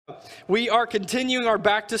we are continuing our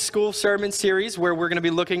back to school sermon series where we're going to be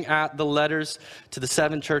looking at the letters to the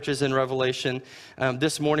 7 churches in Revelation.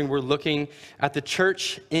 This morning we're looking at the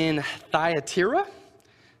church in Thyatira.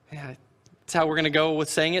 Yeah, that's how we're going to go with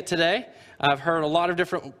saying it today. I've heard a lot of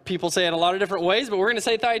different people say it a lot of different ways, but we're going to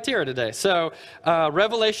say Thyatira today. So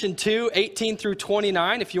Revelation 2, 18 through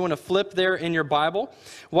 29, if you want to flip there in your Bible.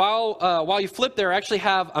 While you flip there, I actually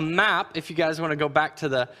have a map, if you guys want to go back to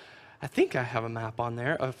the... I think I have a map on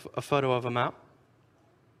there, a photo of a map.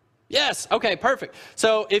 Yes, okay, perfect.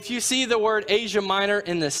 So if you see the word Asia Minor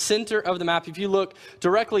in the center of the map, if you look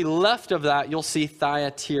directly left of that, you'll see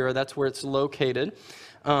Thyatira. That's where it's located.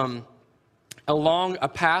 Along a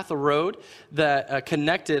path, a road that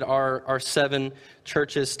connected our 7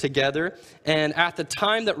 churches together. And at the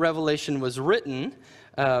time that Revelation was written,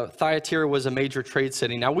 Thyatira was a major trade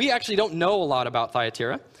city. Now, we actually don't know a lot about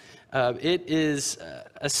Thyatira. It is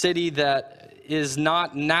a city that is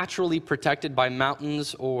not naturally protected by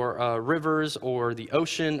mountains or rivers or the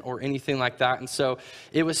ocean or anything like that. And so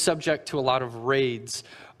it was subject to a lot of raids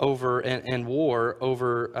over and war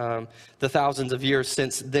over the thousands of years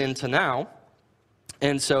since then to now.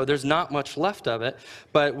 And so there's not much left of it.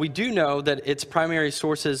 But we do know that its primary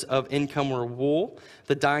sources of income were wool,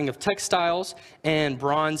 the dyeing of textiles, and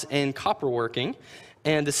bronze and copper working.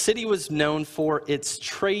 And the city was known for its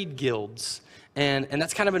trade guilds. And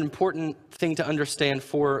that's kind of an important thing to understand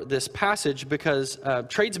for this passage because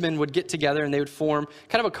tradesmen would get together and they would form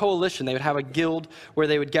kind of a coalition. They would have a guild where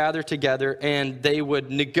they would gather together and they would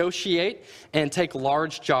negotiate and take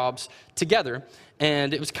large jobs together.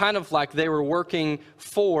 And it was kind of like they were working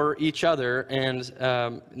for each other and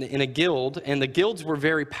in a guild. And the guilds were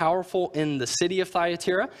very powerful in the city of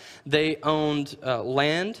Thyatira. They owned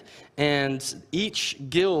land, and each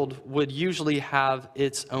guild would usually have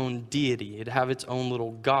its own deity. It'd have its own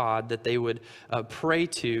little god that they would pray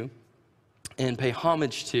to and pay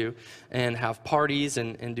homage to and have parties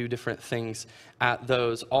and do different things at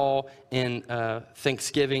those, all in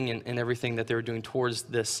thanksgiving and everything that they were doing towards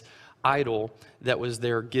this idol that was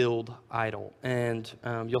their guild idol. And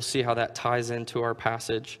you'll see how that ties into our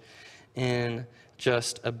passage in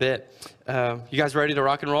just a bit. You guys ready to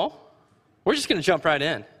rock and roll? We're just going to jump right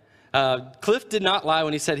in. Cliff did not lie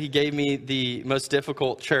when he said he gave me the most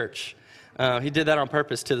difficult church. He did that on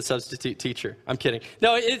purpose to the substitute teacher. I'm kidding.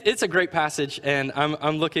 No, it's a great passage, and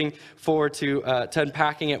I'm looking forward to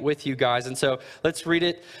unpacking it with you guys. And so let's read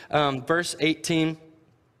it. Verse 18.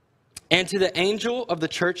 And to the angel of the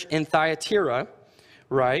church in Thyatira,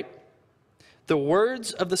 write, the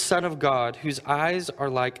words of the Son of God, whose eyes are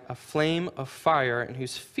like a flame of fire and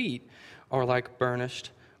whose feet are like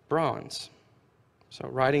burnished bronze. So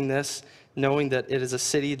writing this, knowing that it is a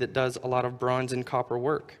city that does a lot of bronze and copper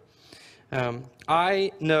work.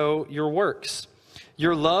 I know your works,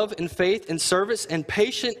 your love and faith and service and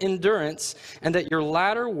patient endurance, and that your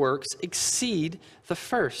latter works exceed the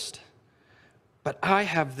first. But I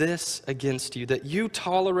have this against you, that you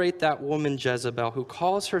tolerate that woman Jezebel, who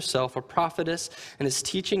calls herself a prophetess and is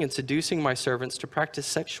teaching and seducing my servants to practice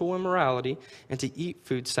sexual immorality and to eat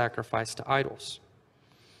food sacrificed to idols.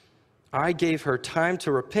 I gave her time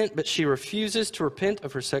to repent, but she refuses to repent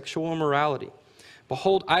of her sexual immorality.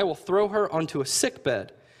 Behold, I will throw her onto a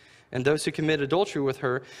sickbed, and those who commit adultery with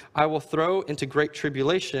her I will throw into great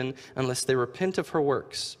tribulation unless they repent of her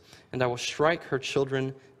works, and I will strike her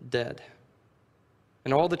children dead.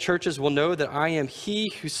 And all the churches will know that I am he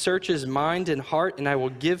who searches mind and heart, and I will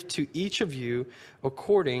give to each of you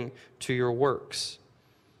according to your works.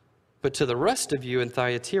 But to the rest of you in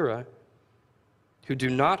Thyatira, who do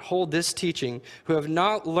not hold this teaching, who have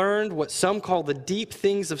not learned what some call the deep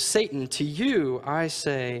things of Satan, to you I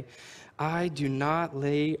say, I do not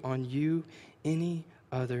lay on you any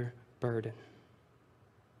other burden.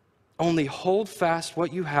 Only hold fast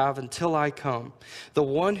what you have until I come. The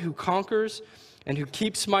one who conquers and who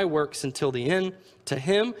keeps my works until the end, to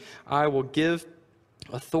him I will give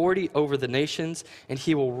authority over the nations, and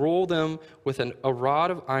he will rule them with a rod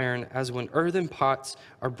of iron, as when earthen pots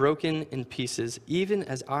are broken in pieces, even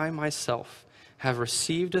as I myself have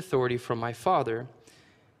received authority from my Father,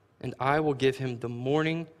 and I will give him the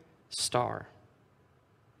morning star.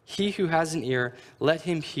 He who has an ear, let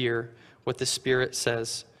him hear what the Spirit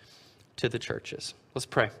says to the churches. Let's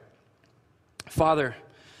pray. Father,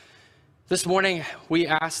 this morning, we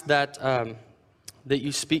ask that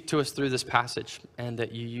you speak to us through this passage and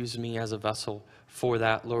that you use me as a vessel for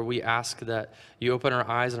that. Lord, we ask that you open our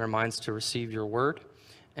eyes and our minds to receive your word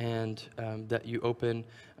and that you open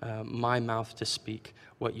my mouth to speak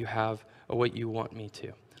what you have or what you want me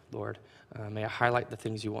to, Lord. May I highlight the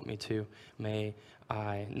things you want me to. May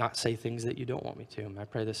I not say things that you don't want me to. And I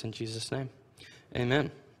pray this in Jesus' name.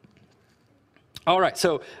 Amen. All right,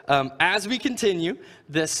 so as we continue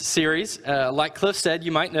this series, like Cliff said,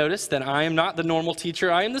 you might notice that I am not the normal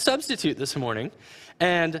teacher. I am the substitute this morning.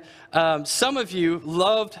 And some of you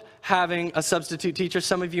loved having a substitute teacher.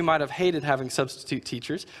 Some of you might have hated having substitute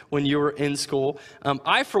teachers when you were in school.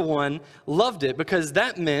 I, for one, loved it because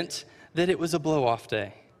that meant that it was a blow-off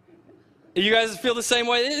day. You guys feel the same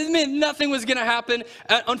way? It meant nothing was going to happen.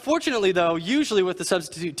 Unfortunately, though, usually with the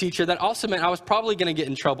substitute teacher, that also meant I was probably going to get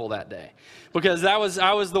in trouble that day because I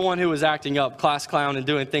was the one who was acting up, class clown, and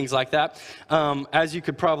doing things like that, as you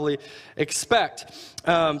could probably expect.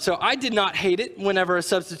 So I did not hate it whenever a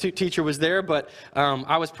substitute teacher was there, but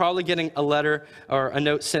I was probably getting a letter or a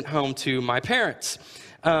note sent home to my parents.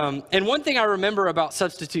 And one thing I remember about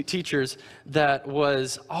substitute teachers that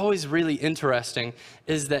was always really interesting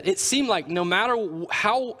is that it seemed like no matter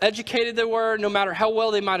how educated they were, no matter how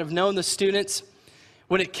well they might have known the students,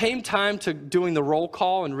 when it came time to doing the roll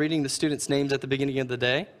call and reading the students' names at the beginning of the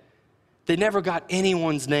day, they never got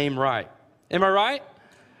anyone's name right. Am I right?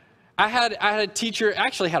 I had a teacher,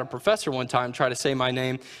 actually had a professor one time try to say my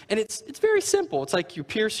name, and it's very simple. It's like you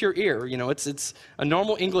pierce your ear. You know, it's a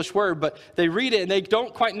normal English word, but they read it and they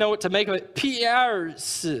don't quite know what to make of it.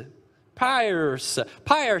 Pierce. Is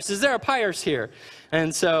there a Pierce here?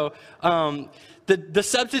 And so the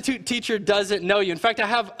substitute teacher doesn't know you. In fact, I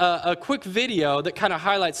have a quick video that kind of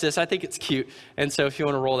highlights this. I think it's cute. And so if you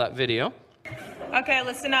want to roll that video. Okay,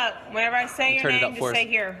 listen up. Whenever I say your name, just say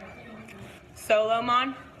here.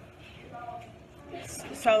 Solomon.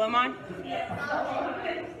 Solomon?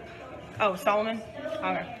 Oh, Solomon?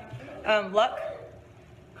 Okay. Luck?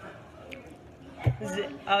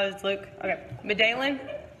 It's Luke. Okay. Medallion?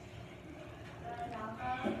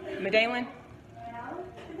 Medallion?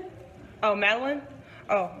 Oh, Madeline?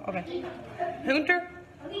 Oh, okay. Hunter?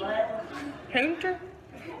 Hunter?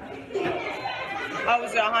 Oh,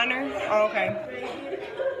 was it a Hunter? Oh, okay.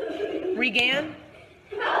 Regan?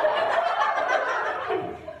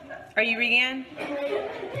 Are you Regan?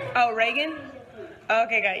 Oh, Reagan?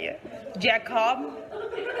 Okay, got you. Jacob?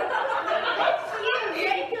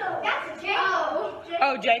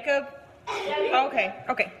 Oh, Jacob?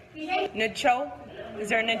 Okay. Nichol? Is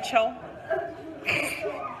there a Nichol?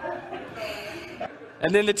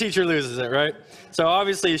 And then the teacher loses it, right? So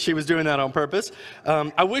obviously she was doing that on purpose.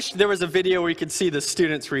 I wish there was a video where you could see the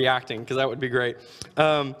students reacting, because that would be great.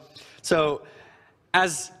 So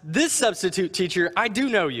as this substitute teacher, I do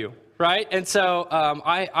know you, right? And so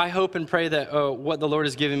I hope and pray that what the Lord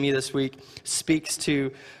has given me this week speaks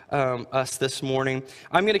to us this morning.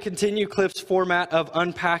 I'm going to continue Cliff's format of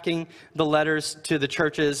unpacking the letters to the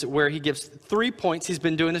churches where he gives 3 points. He's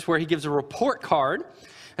been doing this where he gives a report card.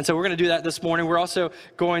 And so we're going to do that this morning. We're also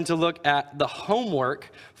going to look at the homework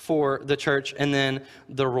for the church and then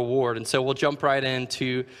the reward. And so we'll jump right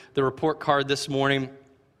into the report card this morning.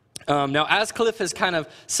 Now, as Cliff has kind of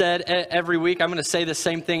said every week, I'm going to say the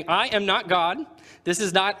same thing. I am not God. This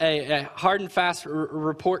is not a hard and fast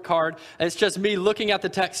report card. It's just me looking at the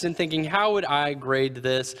text and thinking, how would I grade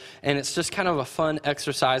this? And it's just kind of a fun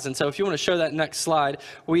exercise. And so if you want to show that next slide,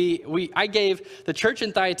 I gave the church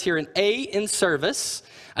in Thyatira an A in service,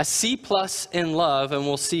 a C+ in love, and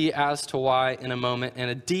we'll see as to why in a moment,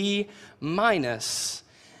 and a D-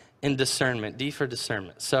 in discernment, D for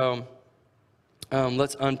discernment. So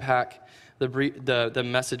let's unpack the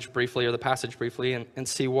message briefly, or the passage briefly, and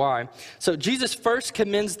see why. So Jesus first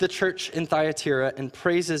commends the church in Thyatira and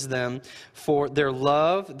praises them for their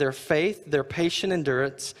love, their faith, their patient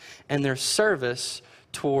endurance, and their service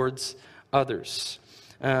towards others.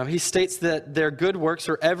 He states that their good works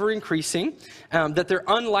are ever increasing, that they're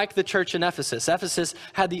unlike the church in Ephesus. Ephesus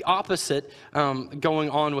had the opposite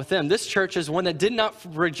going on with them. This church is one that did not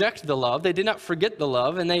reject the love. They did not forget the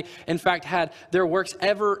love, and they, in fact, had their works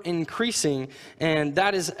ever increasing, and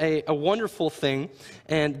that is a wonderful thing,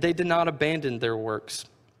 and they did not abandon their works.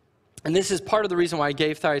 And this is part of the reason why I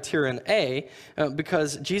gave Thyatira an A,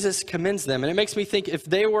 because Jesus commends them. And it makes me think, if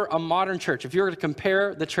they were a modern church, if you were to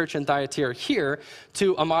compare the church in Thyatira here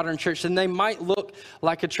to a modern church, then they might look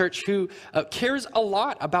like a church who cares a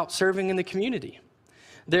lot about serving in the community.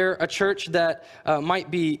 They're a church that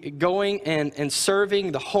might be going and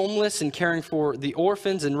serving the homeless and caring for the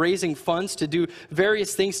orphans and raising funds to do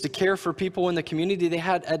various things to care for people in the community. They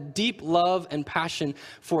had a deep love and passion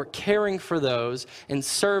for caring for those and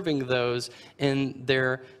serving those in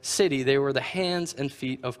their city. They were the hands and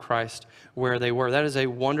feet of Christ where they were. That is a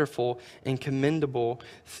wonderful and commendable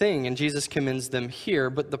thing, and Jesus commends them here.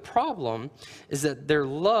 But the problem is that their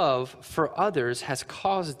love for others has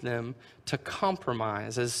caused them to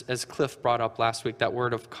compromise. as Cliff brought up last week, that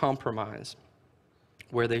word of compromise,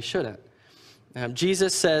 where they shouldn't.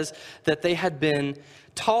 Jesus says that they had been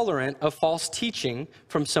tolerant of false teaching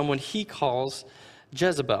from someone he calls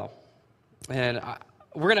Jezebel. And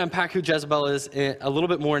we're going to unpack who Jezebel is a little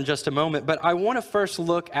bit more in just a moment, but I want to first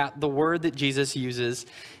look at the word that Jesus uses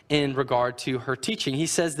in regard to her teaching. He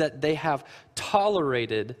says that they have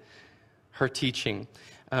tolerated her teaching.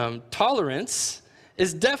 Tolerance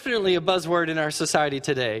is definitely a buzzword in our society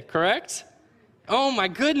today, correct? Oh my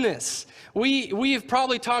goodness. We have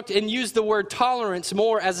probably talked and used the word tolerance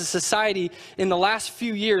more as a society in the last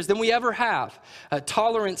few years than we ever have.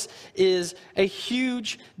 Tolerance is a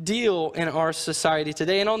huge deal in our society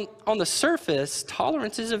today. And on the surface,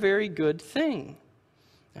 tolerance is a very good thing.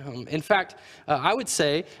 In fact, I would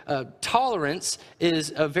say tolerance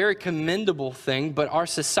is a very commendable thing, but our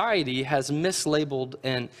society has mislabeled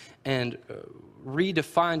and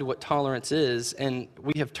redefined what tolerance is, and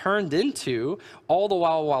we have turned into, all the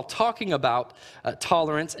while talking about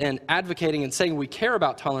tolerance and advocating and saying we care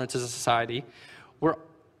about tolerance as a society, we're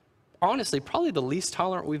honestly probably the least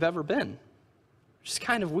tolerant we've ever been, which is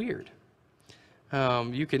kind of weird.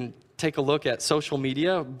 You can take a look at social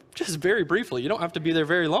media just very briefly. You don't have to be there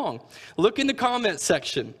very long. Look in the comment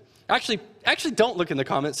section. Actually, don't look in the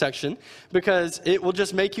comment section because it will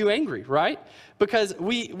just make you angry, right? Because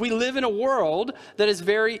we live in a world that is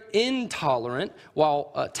very intolerant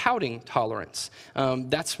while touting tolerance.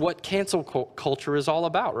 That's what cancel culture is all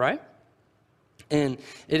about, right? And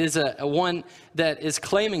it is a one that is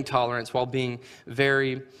claiming tolerance while being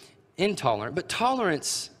very intolerant. But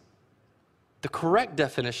tolerance, the correct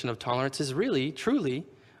definition of tolerance, is really, truly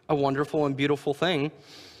a wonderful and beautiful thing.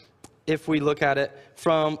 If we look at it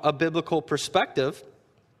from a biblical perspective,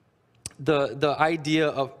 the idea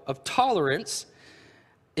of tolerance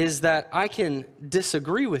is that I can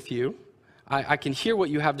disagree with you. I can hear what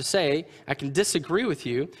you have to say. I can disagree with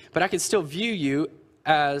you, but I can still view you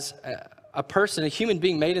as a person, a human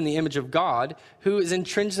being made in the image of God who is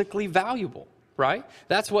intrinsically valuable, right?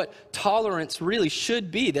 That's what tolerance really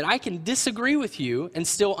should be, that I can disagree with you and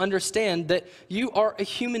still understand that you are a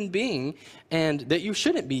human being and that you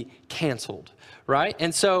shouldn't be canceled, right?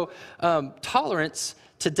 And so tolerance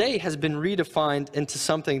today has been redefined into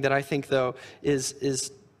something that I think, though,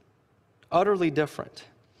 is utterly different.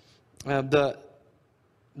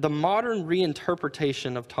 The modern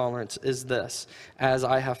reinterpretation of tolerance is this, as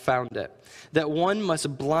I have found it, that one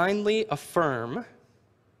must blindly affirm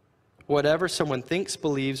whatever someone thinks,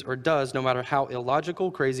 believes, or does, no matter how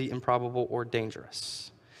illogical, crazy, improbable, or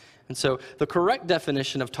dangerous. And so the correct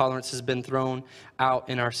definition of tolerance has been thrown out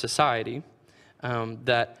in our society,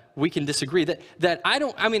 that we can disagree. That I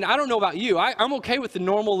don't know about you. I'm okay with the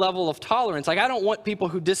normal level of tolerance. Like, I don't want people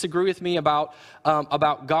who disagree with me about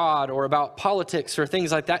God or about politics or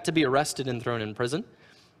things like that to be arrested and thrown in prison.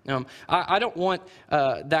 I don't want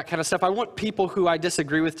that kind of stuff. I want people who I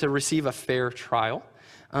disagree with to receive a fair trial.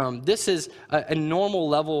 This is a normal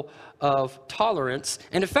level of tolerance.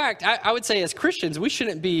 And in fact, I would say as Christians, we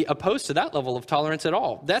shouldn't be opposed to that level of tolerance at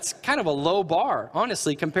all. That's kind of a low bar,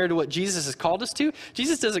 honestly, compared to what Jesus has called us to.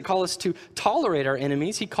 Jesus doesn't call us to tolerate our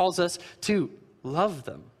enemies. He calls us to love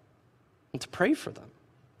them and to pray for them.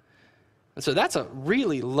 And so that's a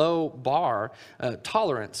really low bar,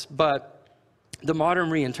 tolerance. But the modern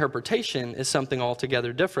reinterpretation is something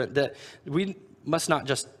altogether different, that we must not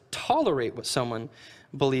just tolerate what someone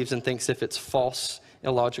believes and thinks if it's false,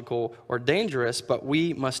 illogical, or dangerous, but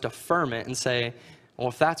we must affirm it and say, well,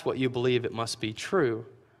 if that's what you believe, it must be true.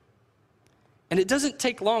 And it doesn't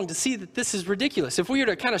take long to see that this is ridiculous. If we were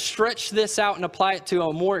to kind of stretch this out and apply it to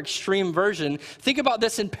a more extreme version, think about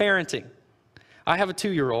this in parenting. I have a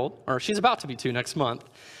 2-year-old, or she's about to be 2 next month,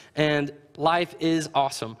 and life is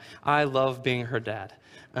awesome. I love being her dad.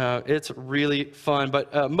 It's really fun,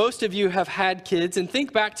 but most of you have had kids, and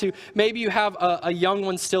think back to maybe you have a young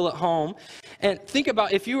one still at home, and think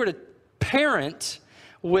about if you were to parent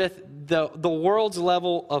with the world's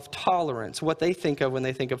level of tolerance, what they think of when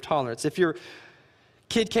they think of tolerance. If your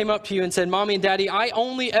kid came up to you and said, Mommy and Daddy, I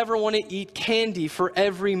only ever want to eat candy for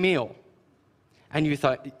every meal, and you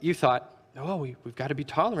thought, oh, we've got to be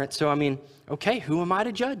tolerant, so okay, who am I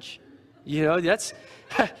to judge? That's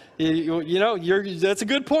that's a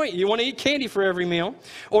good point. You want to eat candy for every meal.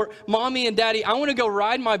 Or, Mommy and Daddy, I want to go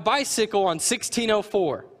ride my bicycle on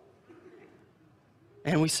 1604.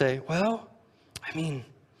 And we say, well, we've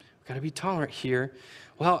got to be tolerant here.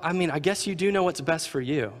 Well, I guess you do know what's best for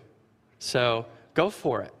you. So go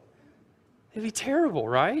for it. It'd be terrible,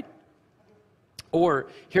 right?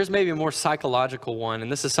 Or here's maybe a more psychological one,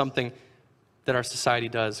 and this is something that our society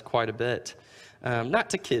does quite a bit. Not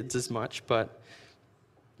to kids as much, but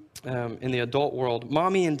in the adult world,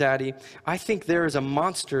 "Mommy and Daddy, I think there is a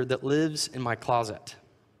monster that lives in my closet."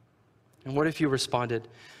 And what if you responded,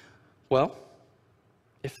 "Well,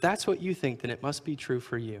 if that's what you think, then it must be true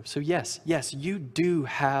for you." So yes, you do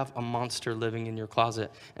have a monster living in your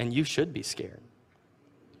closet, and you should be scared.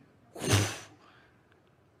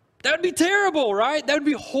 That would be terrible, right? That would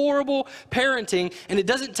be horrible parenting, and it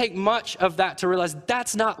doesn't take much of that to realize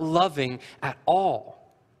that's not loving at all.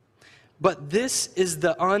 But this is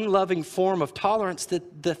the unloving form of tolerance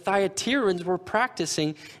that the Thyatiras were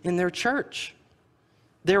practicing in their church.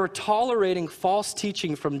 They were tolerating false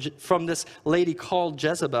teaching from this lady called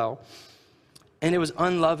Jezebel, and it was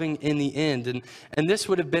unloving in the end. And this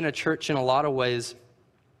would have been a church in a lot of ways.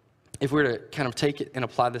 If we were to kind of take it and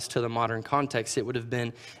apply this to the modern context, it would have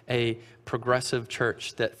been a progressive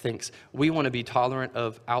church that thinks we want to be tolerant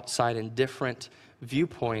of outside and different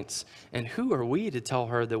viewpoints. And who are we to tell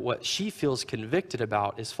her that what she feels convicted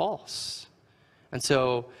about is false? And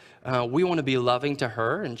so we want to be loving to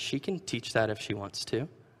her, and she can teach that if she wants to.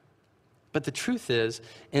 But the truth is,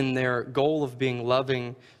 in their goal of being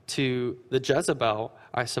loving to the Jezebel,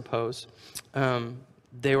 I suppose,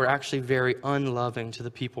 they were actually very unloving to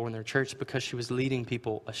the people in their church because she was leading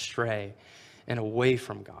people astray and away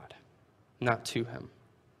from God, not to him.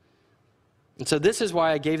 And so this is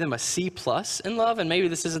why I gave them a C+ in love, and maybe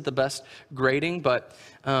this isn't the best grading, but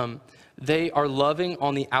they are loving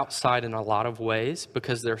on the outside in a lot of ways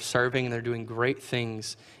because they're serving and they're doing great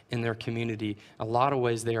things in their community. A lot of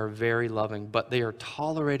ways they are very loving, but they are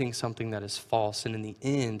tolerating something that is false, and in the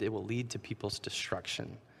end, it will lead to people's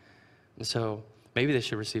destruction. And so maybe they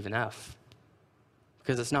should receive an F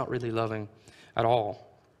because it's not really loving at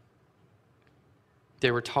all.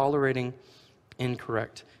 They were tolerating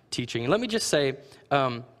incorrect teaching. And let me just say,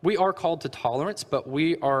 we are called to tolerance, but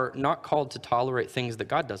we are not called to tolerate things that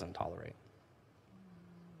God doesn't tolerate.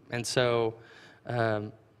 And so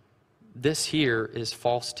this here is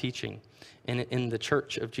false teaching. And in the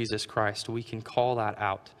church of Jesus Christ, we can call that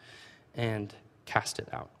out and cast it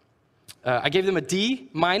out. I gave them a D-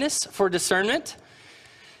 for discernment.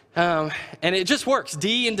 And it just works.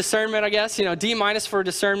 D in discernment, I guess. D- for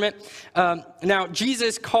discernment. Now,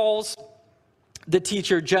 Jesus calls the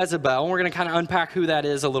teacher Jezebel, and we're going to kind of unpack who that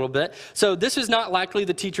is a little bit. So this is not likely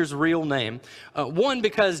the teacher's real name. One,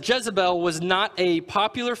 because Jezebel was not a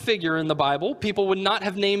popular figure in the Bible. People would not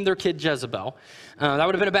have named their kid Jezebel. That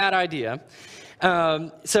would have been a bad idea.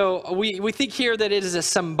 So we think here that it is a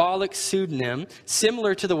symbolic pseudonym,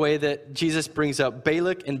 similar to the way that Jesus brings up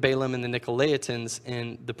Balak and Balaam and the Nicolaitans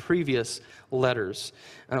in the previous letters.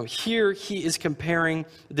 Here he is comparing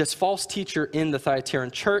this false teacher in the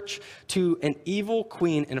Thyatiran church to an evil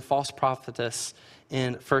queen and a false prophetess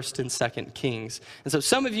in 1st and 2nd Kings. And so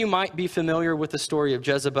some of you might be familiar with the story of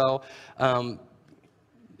Jezebel.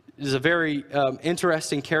 Is a very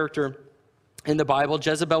interesting character in the Bible.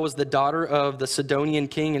 Jezebel was the daughter of the Sidonian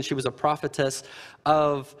king, and she was a prophetess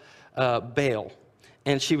of Baal.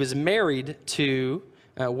 And she was wedded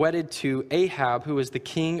to Ahab, who was the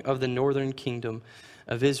king of the northern kingdom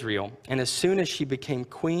of Israel. And as soon as she became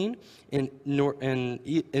queen in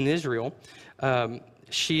Israel,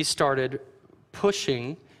 she started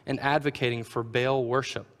pushing and advocating for Baal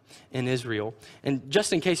worship in Israel. And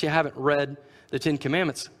just in case you haven't read the Ten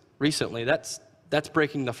Commandments recently, that's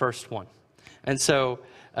breaking the first one. And so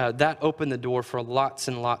that opened the door for lots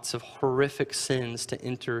and lots of horrific sins to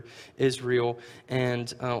enter Israel,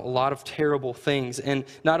 and a lot of terrible things. And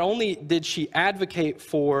not only did she advocate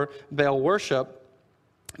for Baal worship,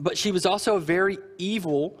 but she was also a very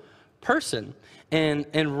evil person and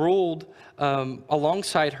ruled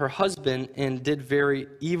alongside her husband and did very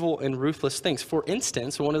evil and ruthless things. For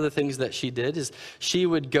instance, one of the things that she did is she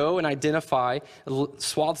would go and identify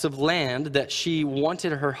swaths of land that she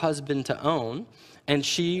wanted her husband to own, and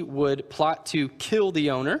she would plot to kill the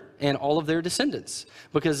owner and all of their descendants.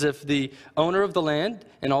 Because if the owner of the land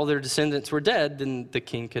and all their descendants were dead, then the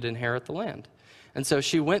king could inherit the land. And so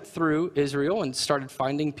she went through Israel and started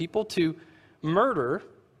finding people to murder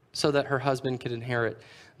so that her husband could inherit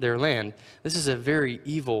their land. This is a very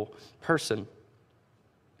evil person.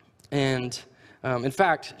 And in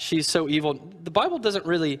fact, she's so evil. The Bible doesn't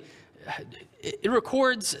really, it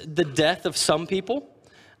records the death of some people,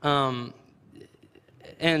 and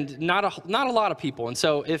not a lot of people. And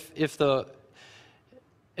so if the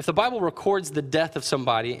Bible records the death of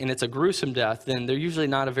somebody and it's a gruesome death, then they're usually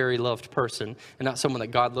not a very loved person and not someone that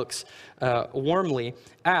God looks warmly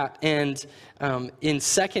at. And in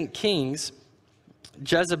 2 Kings,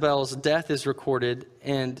 Jezebel's death is recorded,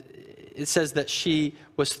 and it says that she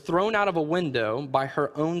was thrown out of a window by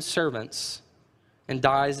her own servants and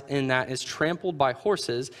dies in that, is trampled by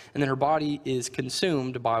horses, and then her body is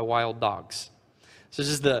consumed by wild dogs. So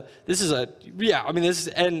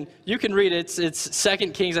and you can read it. It's 2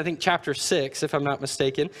 Kings, I think, chapter 6, if I'm not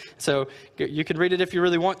mistaken. So you can read it if you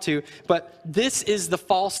really want to. But this is the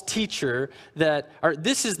false teacher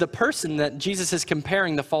this is the person that Jesus is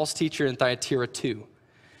comparing the false teacher in Thyatira to.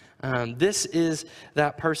 This is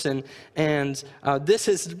that person, and this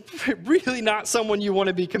is really not someone you want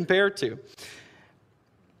to be compared to.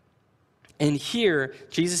 And here,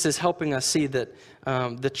 Jesus is helping us see that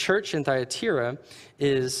the church in Thyatira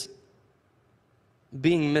is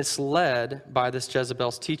being misled by this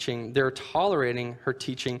Jezebel's teaching. They're tolerating her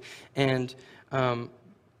teaching, and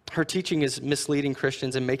her teaching is misleading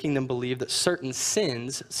Christians and making them believe that certain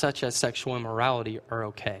sins, such as sexual immorality, are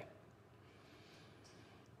okay.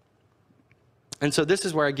 And so this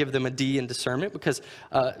is where I give them a D in discernment, because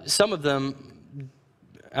some of them,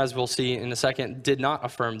 as we'll see in a second, did not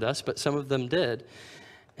affirm this, but some of them did.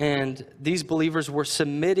 And these believers were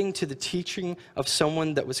submitting to the teaching of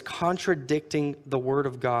someone that was contradicting the word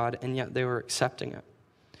of God, and yet they were accepting it.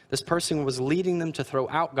 This person was leading them to throw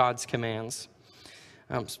out God's commands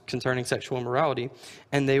concerning sexual immorality,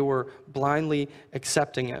 and they were blindly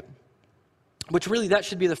accepting it. Which really, that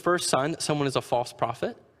should be the first sign that someone is a false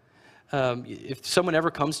prophet. If someone ever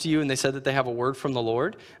comes to you and they said that they have a word from the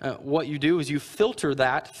Lord, what you do is you filter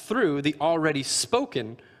that through the already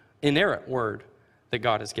spoken inerrant word that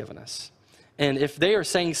God has given us. And if they are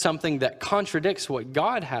saying something that contradicts what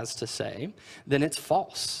God has to say, then it's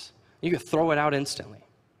false. You can throw it out instantly.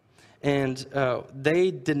 And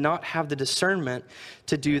they did not have the discernment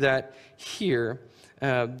to do that here.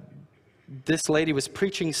 This lady was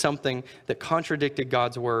preaching something that contradicted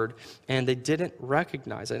God's word, and they didn't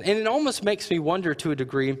recognize it. And it almost makes me wonder, to a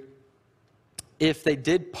degree, if they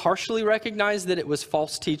did partially recognize that it was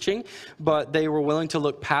false teaching, but they were willing to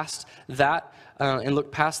look past that and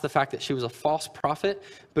look past the fact that she was a false prophet,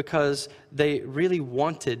 because they really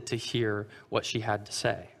wanted to hear what she had to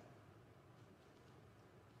say.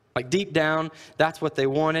 Like deep down, that's what they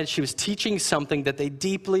wanted. She was teaching something that they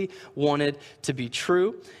deeply wanted to be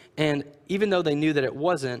true. And even though they knew that it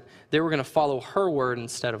wasn't, they were going to follow her word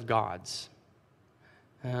instead of God's.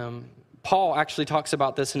 Paul actually talks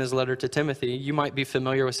about this in his letter to Timothy. You might be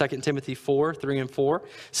familiar with 2 Timothy 4:3-4.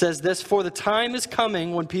 Says this, "For the time is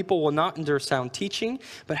coming when people will not endure sound teaching,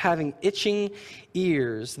 but having itching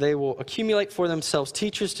ears, they will accumulate for themselves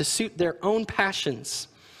teachers to suit their own passions,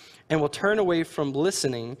 and will turn away from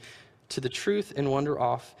listening to the truth and wander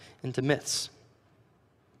off into myths."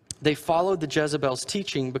 They followed the Jezebel's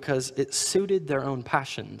teaching because it suited their own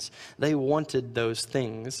passions. They wanted those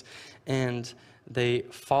things, and they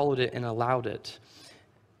followed it and allowed it.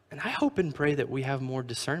 And I hope and pray that we have more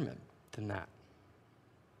discernment than that.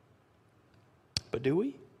 But do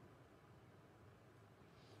we?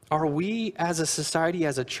 Are we, as a society,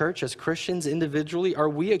 as a church, as Christians individually, are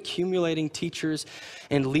we accumulating teachers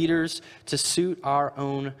and leaders to suit our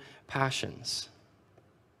own passions?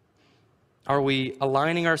 Are we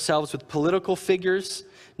aligning ourselves with political figures,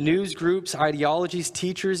 news groups, ideologies,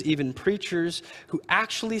 teachers, even preachers who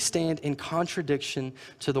actually stand in contradiction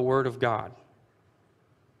to the Word of God?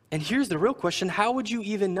 And here's the real question: how would you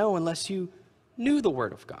even know unless you knew the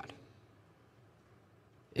Word of God?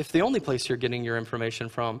 If the only place you're getting your information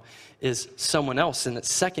from is someone else and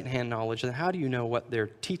it's secondhand knowledge, then how do you know what they're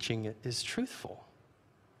teaching is truthful?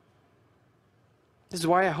 This is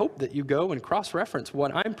why I hope that you go and cross-reference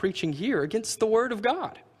what I'm preaching here against the Word of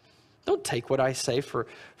God. Don't take what I say for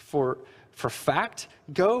fact.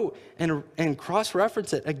 Go and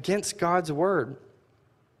cross-reference it against God's Word.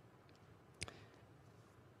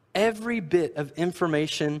 Every bit of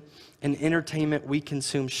information and entertainment we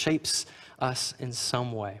consume shapes us in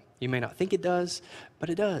some way. You may not think it does, but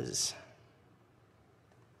it does.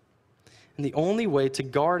 And the only way to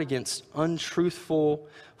guard against untruthful,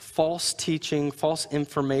 false teaching, false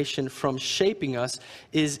information from shaping us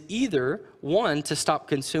is either, one, to stop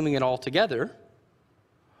consuming it altogether,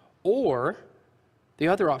 or the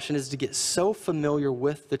other option is to get so familiar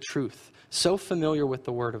with the truth, so familiar with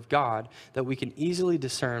the Word of God, that we can easily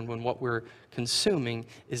discern when what we're consuming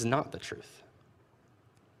is not the truth.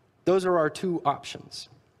 Those are our two options.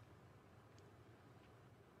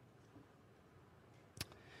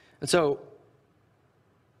 And so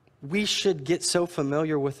we should get so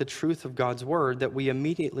familiar with the truth of God's Word that we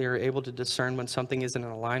immediately are able to discern when something isn't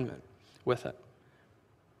in alignment with it.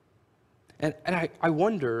 And I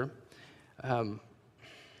wonder,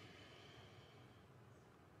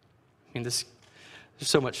 there's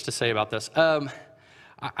so much to say about this.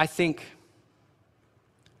 I think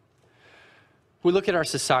we look at our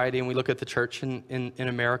society and we look at the church in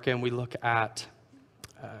America, and we look at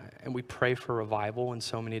and we pray for revival in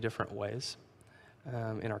so many different ways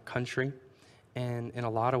in our country. And in a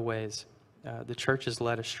lot of ways, the church is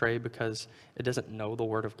led astray because it doesn't know the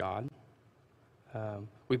Word of God.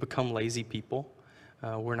 We become lazy people.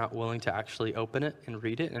 We're not willing to actually open it and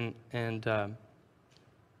read it. And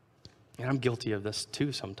I'm guilty of this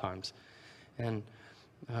too sometimes. And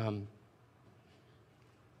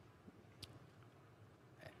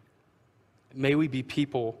may we be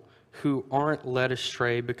people who aren't led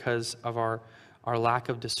astray because of our lack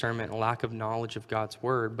of discernment and lack of knowledge of God's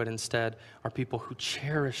word, but instead are people who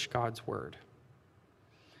cherish God's word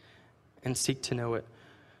and seek to know it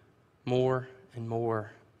more and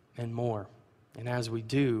more and more. And as we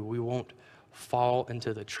do, we won't fall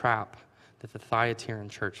into the trap that the Thyatiran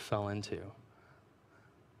church fell into,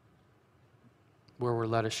 where we're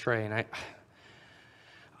led astray. And I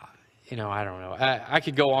don't know. I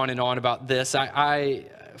could go on and on about this. I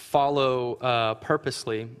follow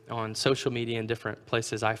purposely on social media and different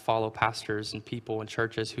places. I follow pastors and people in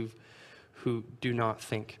churches who do not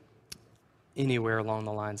think anywhere along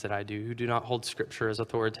the lines that I do, who do not hold Scripture as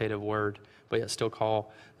authoritative word, but yet still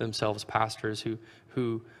call themselves pastors,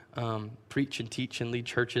 who preach and teach and lead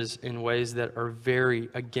churches in ways that are very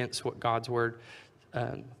against what God's word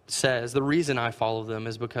says. The reason I follow them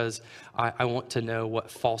is because I want to know what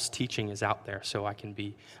false teaching is out there so I can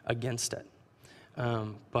be against it.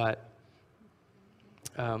 But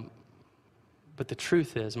the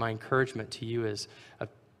truth is, my encouragement to you is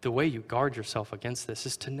the way you guard yourself against this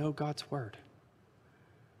is to know God's word.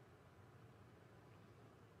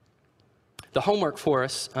 The homework for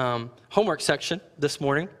us, homework section this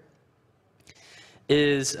morning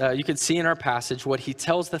is, you can see in our passage, what he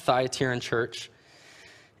tells the Thyatiran church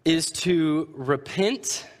is to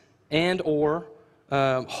repent and or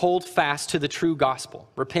hold fast to the true gospel.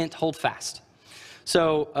 Repent, hold fast.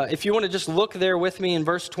 So if you want to just look there with me in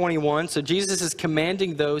verse 21, so Jesus is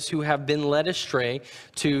commanding those who have been led astray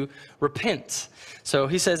to repent. So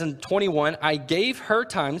he says in 21, I gave her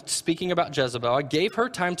time, speaking about Jezebel, I gave her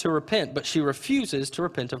time to repent, but she refuses to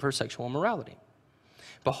repent of her sexual immorality.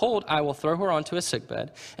 Behold, I will throw her onto a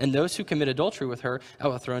sickbed, and those who commit adultery with her I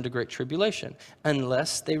will throw into great tribulation,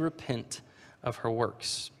 unless they repent of her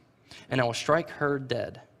works. And I will strike her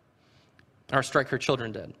dead, or strike her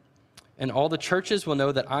children dead. And all the churches will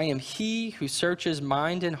know that I am he who searches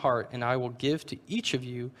mind and heart, and I will give to each of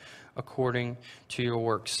you according to your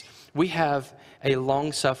works. We have a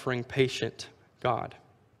long-suffering, patient God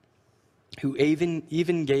who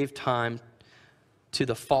even gave time to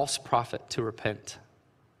the false prophet to repent.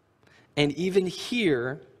 And even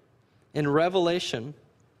here in Revelation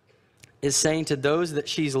is saying to those that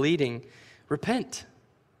she's leading, repent.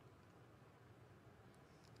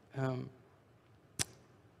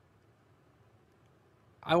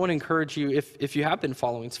 I want to encourage you, if you have been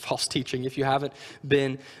following false teaching, if you haven't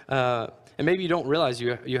been, and maybe you don't realize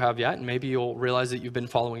you have yet, and maybe you'll realize that you've been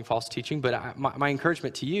following false teaching, but my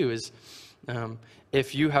encouragement to you is,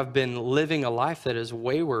 if you have been living a life that is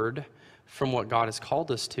wayward from what God has called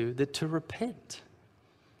us to, that to repent.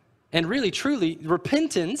 And really, truly,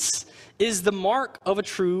 repentance is the mark of a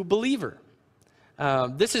true believer.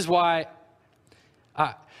 This is why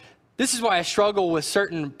I struggle with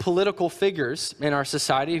certain political figures in our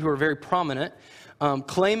society who are very prominent,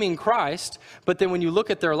 claiming Christ, but then when you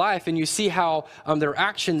look at their life and you see how their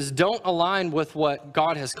actions don't align with what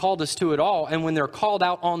God has called us to at all, and when they're called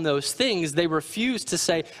out on those things, they refuse to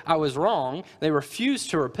say, I was wrong, they refuse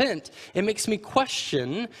to repent, it makes me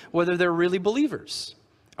question whether they're really believers,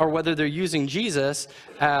 or whether they're using Jesus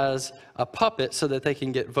as a puppet so that they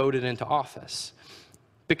can get voted into office.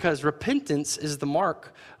 Because repentance is the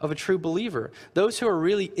mark of a true believer. Those who are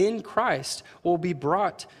really in Christ will be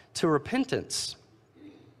brought to repentance.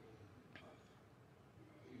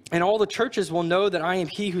 And all the churches will know that I am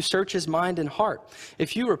he who searches mind and heart.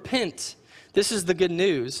 If you repent, this is the good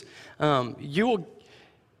news. You will...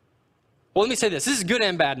 Well, let me say this. This is good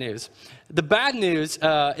and bad news. The bad news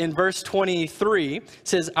in verse 23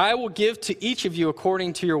 says, I will give to each of you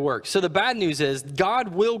according to your works. So the bad news is God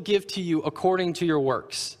will give to you according to your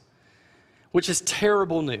works, which is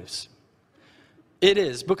terrible news. It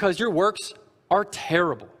is, because your works are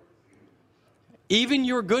terrible. Even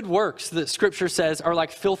your good works, the scripture says, are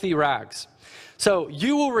like filthy rags. So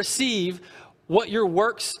you will receive what your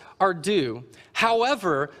works are due.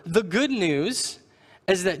 However, the good news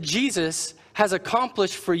is that Jesus has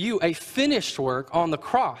accomplished for you a finished work on the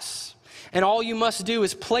cross. And all you must do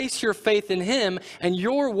is place your faith in him, and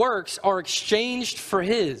your works are exchanged for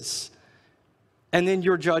his. And then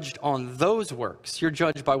you're judged on those works. You're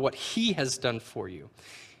judged by what he has done for you.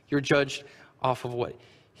 You're judged off of what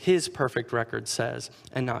his perfect record says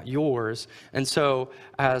and not yours. And so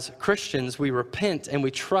as Christians, we repent and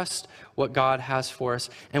we trust what God has for us,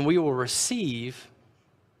 and we will receive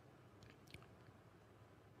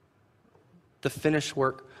the finished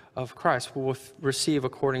work of Christ. We will receive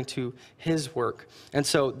according to his work. And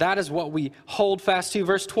so that is what we hold fast to.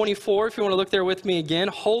 Verse 24, if you want to look there with me again,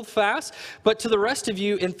 hold fast. But to the rest of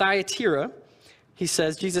you in Thyatira,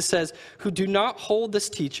 Jesus says, who do not hold this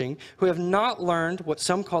teaching, who have not learned what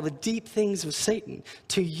some call the deep things of Satan.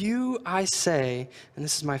 To you I say, and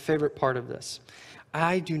this is my favorite part of this,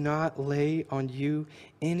 I do not lay on you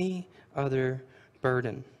any other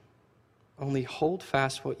burden. Only hold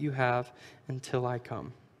fast what you have until I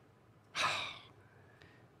come.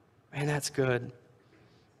 Man, that's good.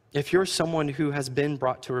 If you're someone who has been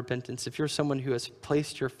brought to repentance, if you're someone who has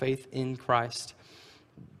placed your faith in Christ,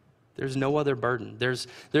 there's no other burden. There's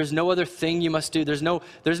no other thing you must do. There's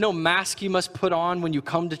no mask you must put on when you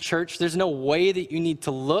come to church. There's no way that you need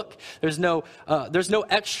to look. There's no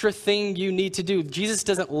extra thing you need to do. Jesus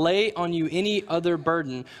doesn't lay on you any other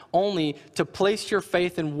burden, only to place your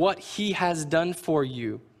faith in what he has done for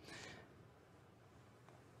you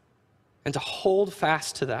and to hold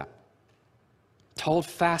fast to that. To hold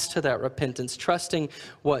fast to that repentance, trusting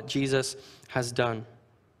what Jesus has done.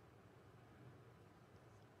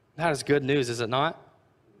 That is good news, is it not?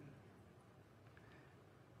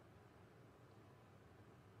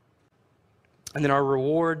 And then our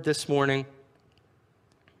reward this morning,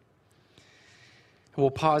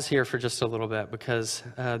 we'll pause here for just a little bit because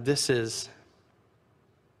this is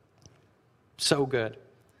so good.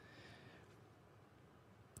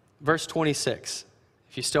 Verse 26.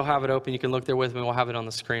 If you still have it open, you can look there with me. We'll have it on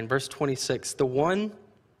the screen. Verse 26. The one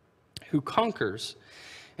who conquers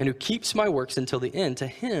and who keeps my works until the end, to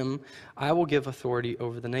him I will give authority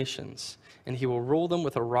over the nations. And he will rule them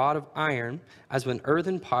with a rod of iron, as when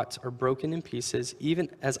earthen pots are broken in pieces, even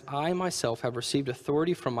as I myself have received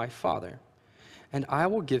authority from my Father. And I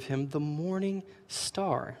will give him the morning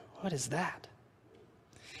star. What is that?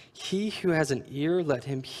 He who has an ear, let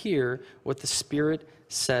him hear what the Spirit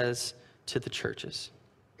says to the churches.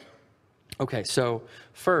 Okay, so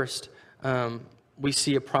first, we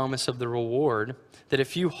see a promise of the reward that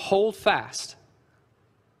if you hold fast,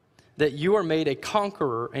 that you are made a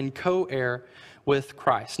conqueror and co-heir with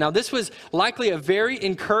Christ. Now, this was likely a very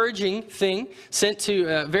encouraging message sent to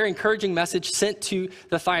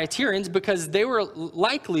the Thyatirians because they were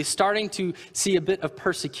likely starting to see a bit of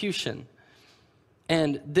persecution.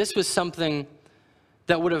 And this was something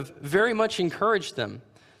that would have very much encouraged them.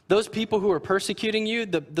 Those people who are persecuting you,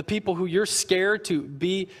 the people who you're scared to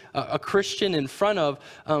be a Christian in front of,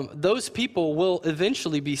 those people will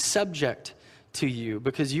eventually be subject to you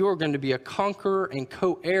because you are going to be a conqueror and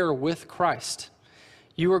co-heir with Christ.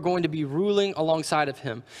 You are going to be ruling alongside of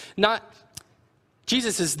him.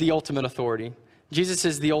 Jesus is the ultimate authority. Jesus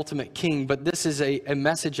is the ultimate king, but this is a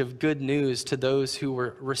message of good news to those who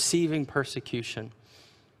were receiving persecution.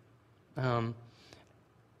 And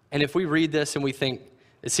if we read this and we think,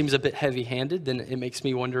 it seems a bit heavy-handed, then it makes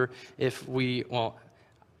me wonder if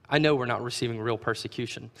I know we're not receiving real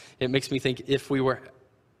persecution. It makes me think if we were,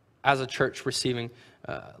 as a church, receiving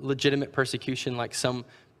legitimate persecution like some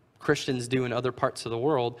Christians do in other parts of the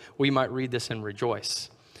world, we might read this and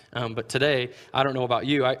rejoice. But today, I don't know about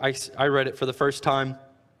you, I read it for the first time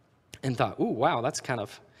and thought, ooh, wow, that's kind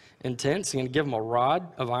of intense. You're going to give them a rod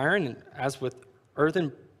of iron, and as with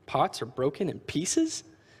earthen pots are broken in pieces?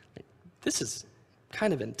 This is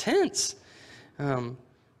kind of intense.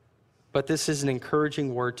 But this is an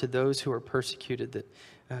encouraging word to those who are persecuted,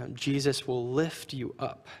 that Jesus will lift you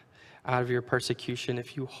up out of your persecution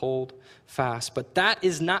if you hold fast. But that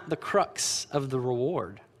is not the crux of the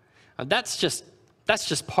reward. That's just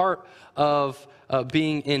part of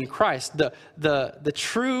being in Christ. The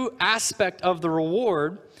true aspect of the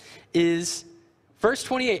reward is verse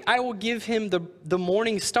 28. I will give him the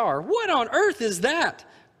morning star. What on earth is that?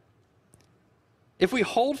 If we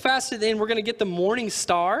hold fast to the end, we're going to get the morning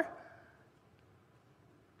star.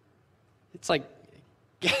 It's like,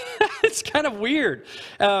 it's kind of weird.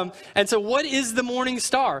 And so what is the morning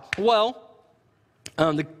star? Well,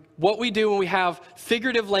 what we do when we have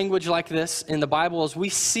figurative language like this in the Bible is we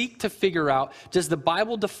seek to figure out, does the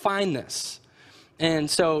Bible define this? And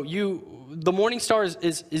so the morning star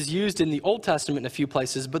is used in the Old Testament in a few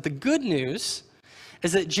places, but the good news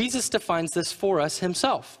is that Jesus defines this for us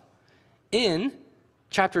himself in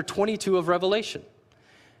chapter 22 of Revelation.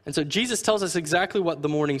 And so Jesus tells us exactly what the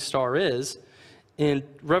morning star is in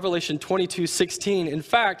Revelation 22:16. In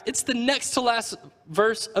fact, it's the next to last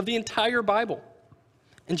verse of the entire Bible.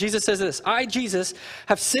 And Jesus says this, I, Jesus,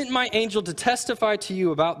 have sent my angel to testify to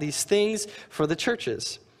you about these things for the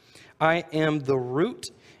churches. I am the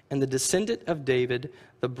root and the descendant of David,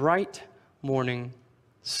 the bright morning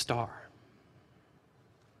star.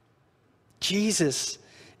 Jesus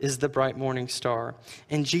is the bright morning star.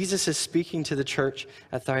 And Jesus is speaking to the church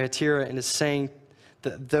at Thyatira and is saying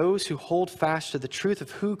that those who hold fast to the truth of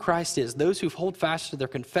who Christ is, those who hold fast to their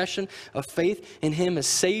confession of faith in him as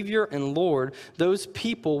Savior and Lord, those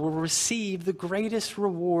people will receive the greatest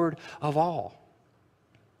reward of all.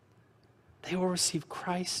 They will receive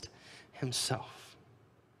Christ himself.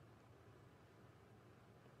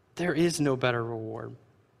 There is no better reward.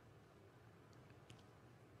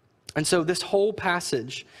 And so this whole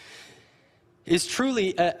passage is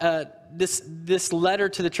truly, this letter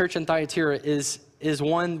to the church in Thyatira is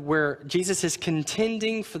one where Jesus is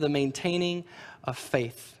contending for the maintaining of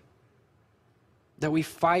faith. That we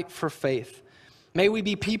fight for faith. May we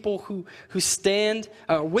be people who withstand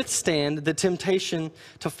the temptation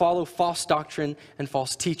to follow false doctrine and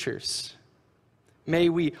false teachers. May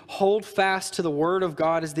we hold fast to the Word of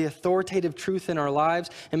God as the authoritative truth in our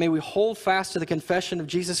lives. And may we hold fast to the confession of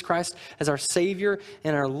Jesus Christ as our Savior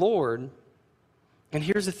and our Lord. And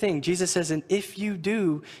here's the thing. Jesus says, and if you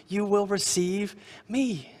do, you will receive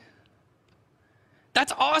me.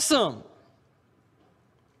 That's awesome.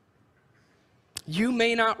 You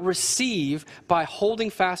may not receive by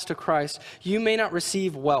holding fast to Christ. You may not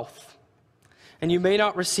receive wealth. And you may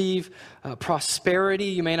not receive prosperity.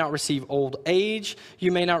 You may not receive old age.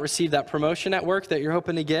 You may not receive that promotion at work that you're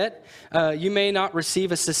hoping to get. You may not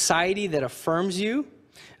receive a society that affirms you.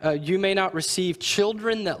 You may not receive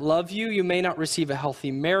children that love you. You may not receive a healthy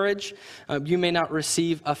marriage. You may not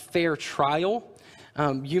receive a fair trial.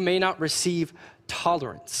 You may not receive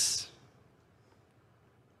tolerance.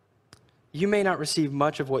 You may not receive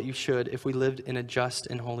much of what you should if we lived in a just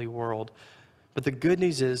and holy world. But the good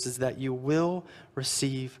news is that you will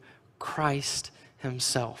receive Christ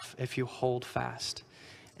himself if you hold fast.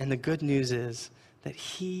 And the good news is that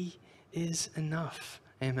he is enough.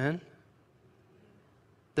 Amen?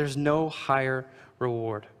 There's no higher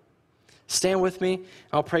reward. Stand with me.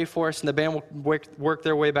 I'll pray for us, and the band will work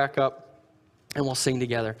their way back up, and we'll sing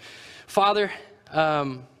together. Father,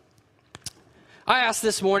 I ask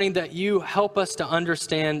this morning that you help us to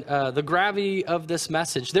understand the gravity of this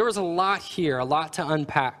message. There was a lot here, a lot to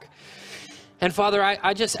unpack. And Father,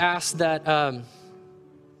 I just ask that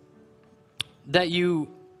that you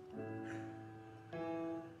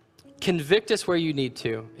convict us where you need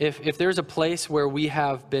to. If there's a place where we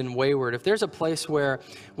have been wayward, if there's a place where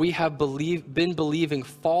we have been believing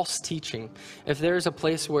false teaching, if there's a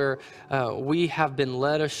place where we have been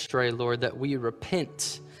led astray, Lord, that we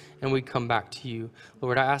repent and we come back to you.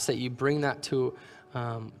 Lord, I ask that you bring that to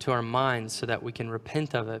our minds so that we can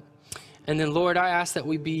repent of it. And then, Lord, I ask that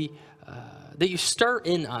that you stir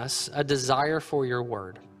in us a desire for your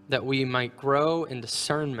word, that we might grow in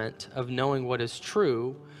discernment of knowing what is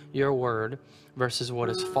true, your word, versus what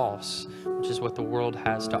is false, which is what the world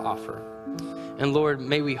has to offer. And Lord,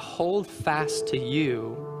 may we hold fast to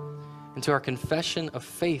you and to our confession of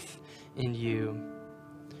faith in you,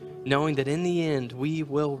 knowing that in the end, we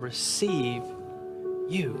will receive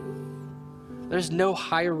you. There's no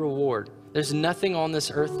higher reward. There's nothing on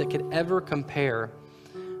this earth that could ever compare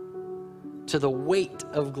to the weight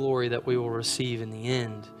of glory that we will receive in the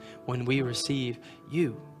end when we receive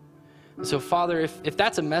you. So, Father, if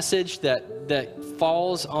that's a message that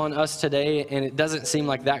falls on us today and it doesn't seem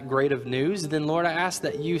like that great of news, then, Lord, I ask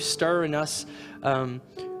that you stir in us and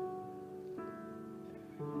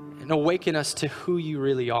awaken us to who you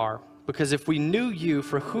really are. Because if we knew you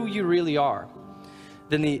for who you really are,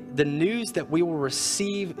 then the news that we will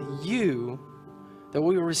receive you, that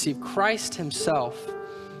we will receive Christ himself,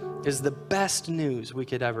 is the best news we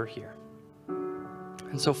could ever hear.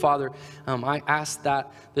 And so, Father, I ask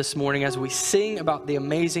that this morning as we sing about the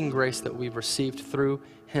amazing grace that we've received through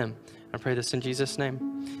him. I pray this in Jesus'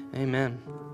 name. Amen.